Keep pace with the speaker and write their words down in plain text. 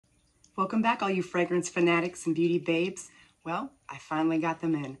Welcome back, all you fragrance fanatics and beauty babes. Well, I finally got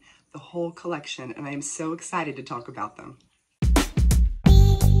them in, the whole collection, and I am so excited to talk about them.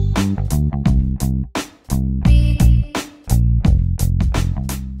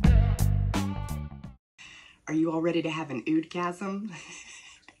 Are you all ready to have an OUDGASM?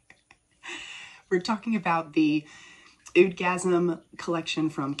 We're talking about the OUDGASM collection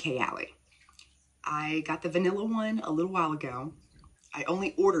from Kayali. I got the vanilla one a little while ago. I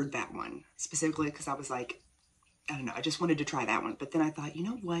only ordered that one specifically because I was like, I don't know, I just wanted to try that one. But then I thought, you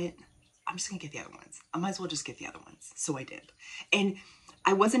know what? I'm just gonna get the other ones. I might as well just get the other ones. So I did. And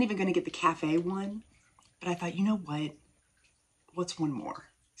I wasn't even gonna get the cafe one, but I thought, you know what? What's one more?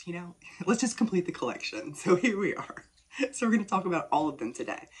 You know, let's just complete the collection. So here we are. So we're gonna talk about all of them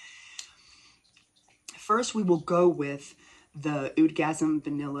today. First, we will go with the OUDGASM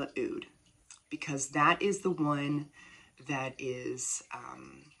Vanilla Oud, because that is the one that is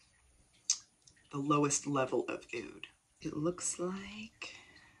the lowest level of oud. It looks like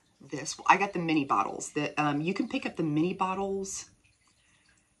this. Well, I got the mini bottles. That you can pick up the mini bottles.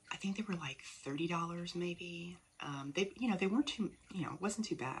 I think they were like $30 maybe. They weren't too, it wasn't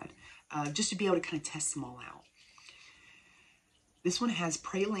too bad. Just to be able to kind of test them all out. This one has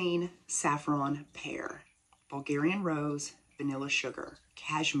praline, saffron, pear, Bulgarian rose, vanilla sugar,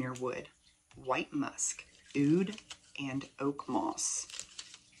 cashmere wood, white musk, oud, and oak moss.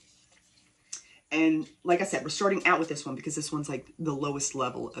 And like I said, we're starting out with this one because this one's like the lowest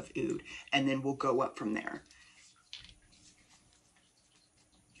level of oud, and then we'll go up from there.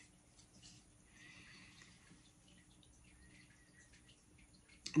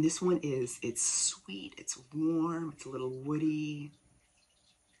 And this one it's sweet, it's warm, it's a little woody.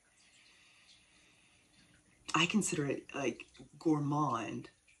 I consider it like gourmand,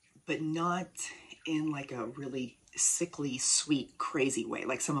 but not in like a really sickly, sweet, crazy way,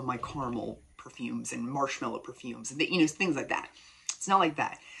 like some of my caramel perfumes and marshmallow perfumes, and things like that. It's not like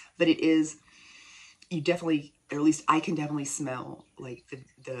that, but it is, you definitely, or at least I can definitely smell like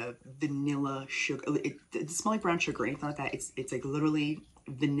the vanilla sugar. It doesn't smell like brown sugar or anything like that. It's like literally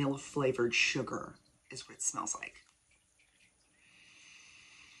vanilla flavored sugar is what it smells like.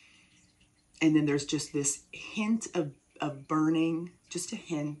 And then there's just this hint of burning, just a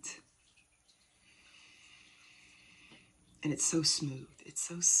hint. And it's so smooth. It's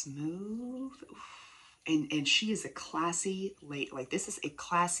so smooth. And she is a classy lady. Like, this is a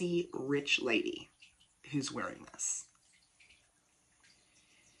classy, rich lady who's wearing this.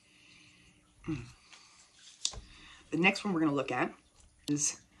 The next one we're going to look at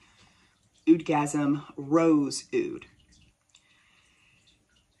is OUDGASM Rose Oud.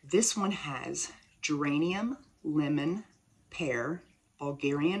 This one has geranium, lemon, pear,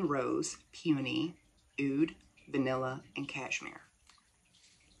 Bulgarian rose, peony, oud, vanilla, and cashmere.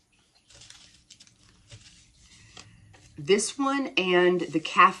 This one and the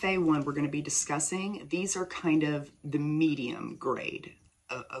cafe one we're going to be discussing, these are kind of the medium grade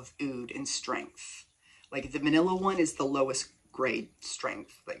of oud in strength. Like the vanilla one is the lowest grade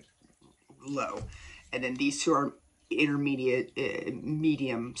strength, like low. And then these two are intermediate,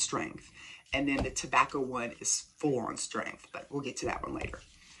 medium strength. And then the tobacco one is full on strength, but we'll get to that one later.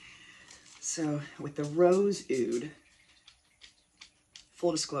 So with the Rose Oud,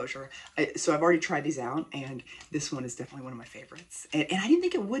 full disclosure, so I've already tried these out, and this one is definitely one of my favorites. And I didn't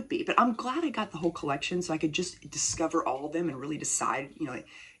think it would be, but I'm glad I got the whole collection so I could just discover all of them and really decide,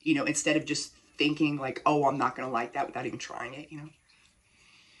 instead of just thinking like, oh, I'm not going to like that without even trying it,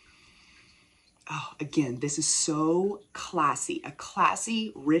 Oh, again, this is so classy. A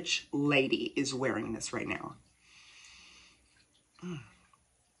classy, rich lady is wearing this right now.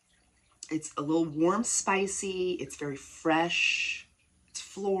 It's a little warm, spicy. It's very fresh. It's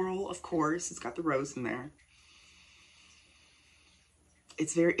floral, of course. It's got the rose in there.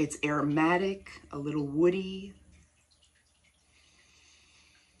 It's aromatic, a little woody.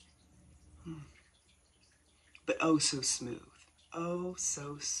 But oh, so smooth. Oh,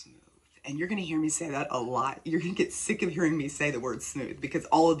 so smooth. And you're going to hear me say that a lot. You're going to get sick of hearing me say the word smooth because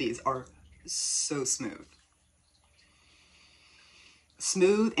all of these are so smooth.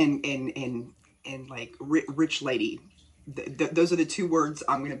 Smooth and like rich lady. Those are the two words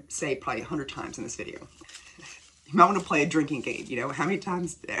I'm going to say probably 100 times in this video. You might want to play a drinking game, how many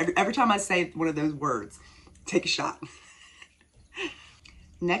times, every time I say one of those words, take a shot.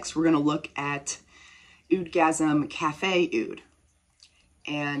 Next, we're going to look at OUDGASM Cafe Oud.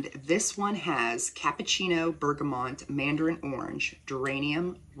 And this one has cappuccino, bergamot, mandarin orange,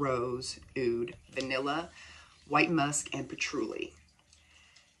 geranium, rose, oud, vanilla, white musk, and patchouli.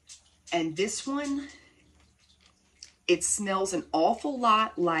 And this one, It smells an awful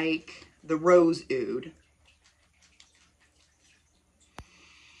lot like the Rose Oud,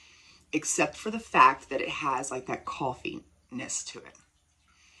 except for the fact that it has like that coffee-ness to it.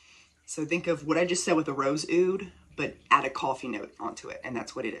 So think of what I just said with the Rose Oud, but add a coffee note onto it, and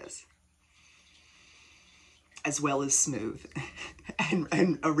that's what it is. As well as smooth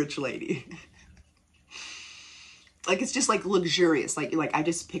and a rich lady. Like, it's just like luxurious. Like I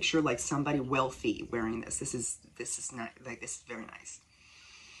just picture like somebody wealthy wearing this. This is not like, this is very nice.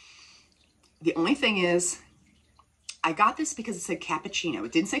 The only thing is, I got this because it said cappuccino.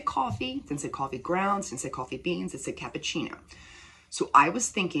 It didn't say coffee, it didn't say coffee grounds, it didn't say coffee beans, it said cappuccino. So I was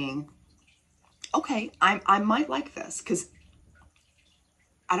thinking, okay, I might like this, because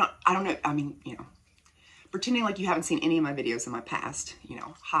I don't know, I mean, you know, pretending like you haven't seen any of my videos in my past, you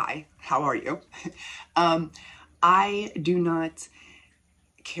know, hi, how are you? I do not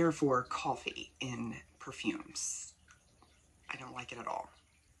care for coffee in perfumes. I don't like it at all.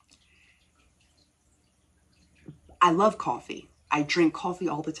 I love coffee. I drink coffee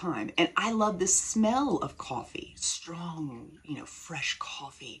all the time, and I love the smell of coffee. Strong, you know, fresh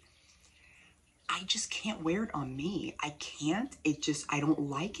coffee. I just can't wear it on me. I can't. It just, I don't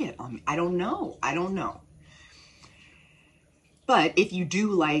like it on me. I don't know. But if you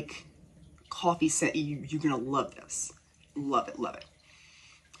do like coffee scent, you're gonna love this. Love it, love it.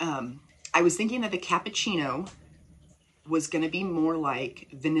 I was thinking that the cappuccino was gonna be more like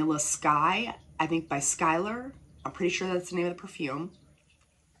Vanilla Sky, I think by Skylar. I'm pretty sure that's the name of the perfume.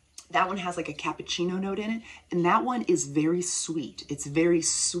 That one has like a cappuccino note in it, and that one is very sweet. It's very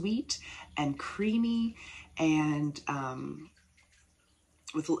sweet and creamy, and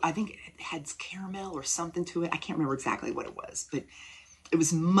with, I think it had caramel or something to it. I can't remember exactly what it was, but it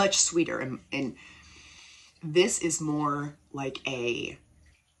was much sweeter. And this is more like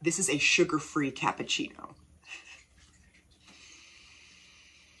this is a sugar-free cappuccino.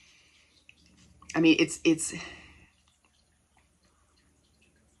 I mean, it's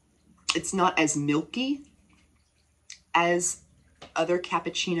not as milky as other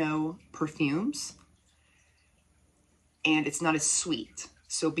cappuccino perfumes, and it's not as sweet.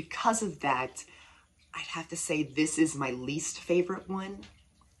 So because of that, I'd have to say this is my least favorite one.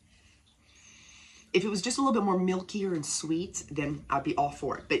 If it was just a little bit more milkier and sweet, then I'd be all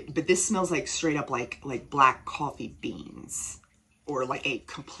for it. But this smells like straight up like black coffee beans, or like a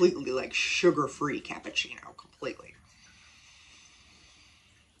completely like sugar-free cappuccino, completely.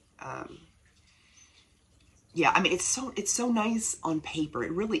 Yeah, I mean, it's so nice on paper.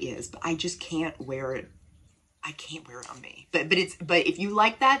 It really is, but I just can't wear it. I can't wear it on me. But if you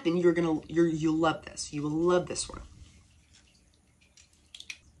like that, then you'll love this. You will love this one.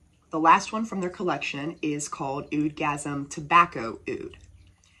 The last one from their collection is called OUDGASM Tobacco Oud.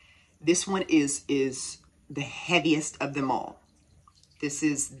 This one is the heaviest of them all. This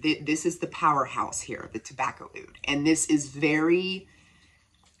is the powerhouse here, the Tobacco Oud, and this is very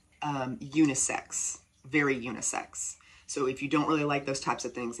unisex, very unisex. So if you don't really like those types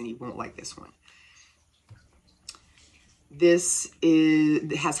of things, then you won't like this one.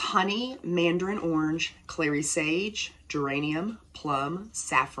 It has honey, mandarin orange, clary sage, geranium, plum,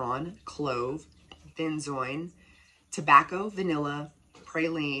 saffron, clove, benzoin, tobacco, vanilla,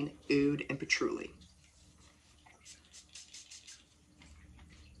 praline, oud, and patchouli.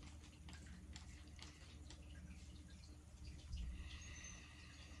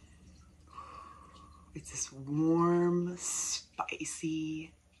 It's this warm,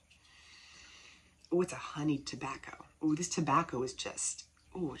 spicy. Oh, it's a honeyed tobacco. Oh, this tobacco is just,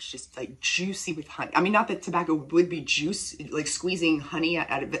 oh, it's just like juicy with honey. I mean, not that tobacco would be juice, like squeezing honey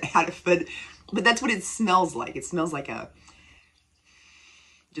out of it, but that's what it smells like. It smells like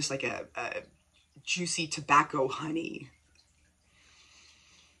just like a juicy tobacco honey.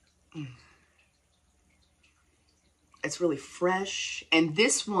 It's really fresh. And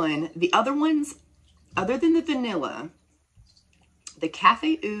this one, the other ones, other than the vanilla, the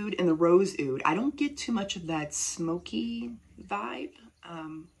Cafe Oud and the Rose Oud, I don't get too much of that smoky vibe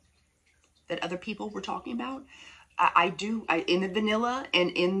that other people were talking about. I do, in the vanilla and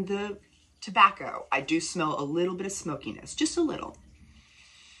in the tobacco, I do smell a little bit of smokiness, just a little.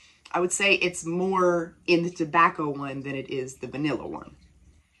 I would say it's more in the tobacco one than it is the vanilla one.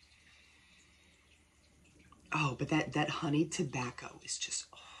 Oh, but that honeyed tobacco is just,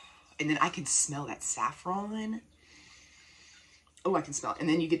 oh. And then I can smell that saffron. Oh, I can smell it. And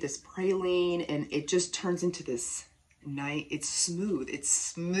then you get this praline, and it just turns into this night. It's smooth. It's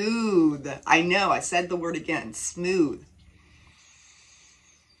smooth. I know, I said the word again, smooth.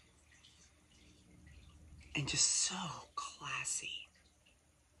 And just so classy.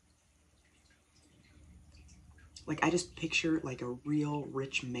 Like, I just picture like a real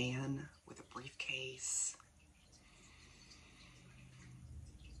rich man with a briefcase.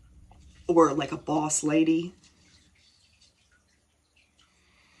 Or like a boss lady.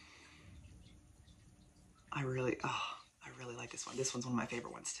 I really like this one. This one's one of my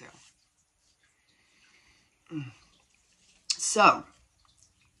favorite ones too. So,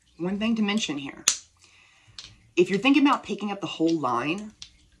 one thing to mention here. If you're thinking about picking up the whole line,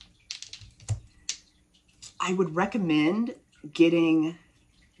 I would recommend getting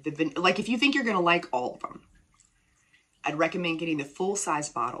like if you think you're going to like all of them, I'd recommend getting the full size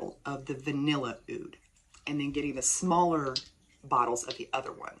bottle of the vanilla oud and then getting the smaller bottles of the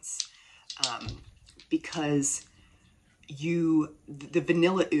other ones. Because the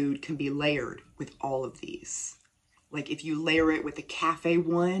vanilla oud can be layered with all of these. Like if you layer it with the café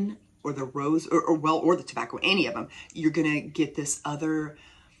one or the rose or the tobacco, any of them, you're going to get this other,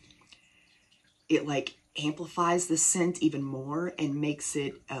 it like amplifies the scent even more and makes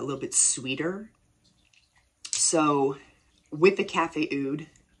it a little bit sweeter. So with the cafe oud,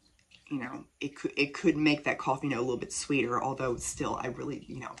 you know, it could make that coffee note a little bit sweeter, although still I really,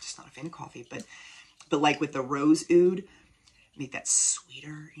 you know, I'm just not a fan of coffee, but like with the rose oud, make that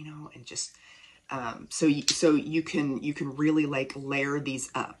sweeter, you know, and just so you can really like layer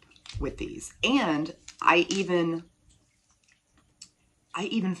these up with these. And I even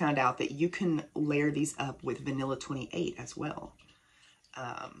found out that you can layer these up with vanilla 28 as well.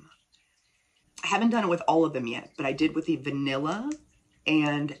 I haven't done it with all of them yet, but I did with the vanilla.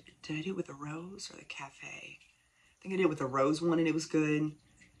 And did I do it with the rose or the cafe? I think I did it with the rose one and it was good.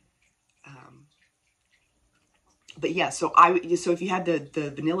 But yeah, so if you had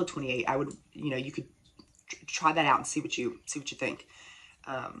the vanilla 28, I would, you know, you could try that out and see what you think.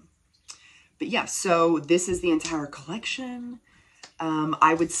 But yeah, so this is the entire collection.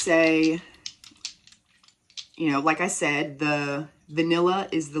 I would say, you know, like I said, the vanilla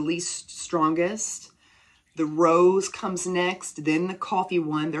is the least strongest. The rose comes next, then the coffee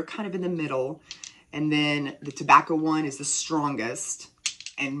one. They're kind of in the middle. And then the tobacco one is the strongest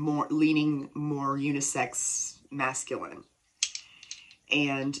and leaning more unisex masculine.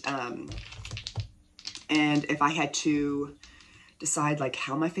 And if I had to decide like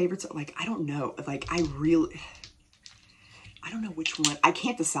how my favorites are, like, I don't know. Like I don't know which one. I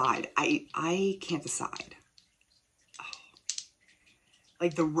can't decide. I can't decide. Oh.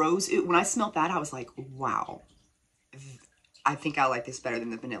 Like the rose, when I smelled that, I was like, wow, I think I like this better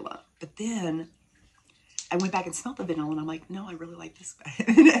than the vanilla. But then I went back and smelled the vanilla and I'm like, no, I really like this better.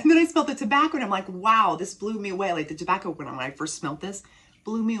 And then I smelled the tobacco and I'm like, wow, this blew me away. Like the tobacco, when I first smelled this,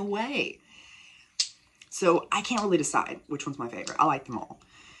 blew me away. So I can't really decide which one's my favorite. I like them all.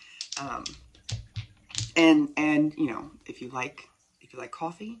 And you know, if you like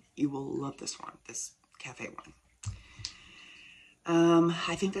coffee, you will love this one, this cafe one.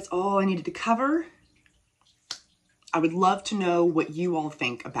 I think that's all I needed to cover. I would love to know what you all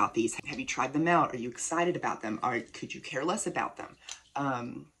think about these. Have you tried them out? Are you excited about them? Or could you care less about them?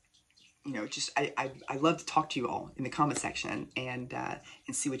 You know, just I love to talk to you all in the comment section and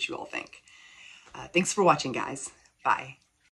see what you all think. Thanks for watching, guys. Bye.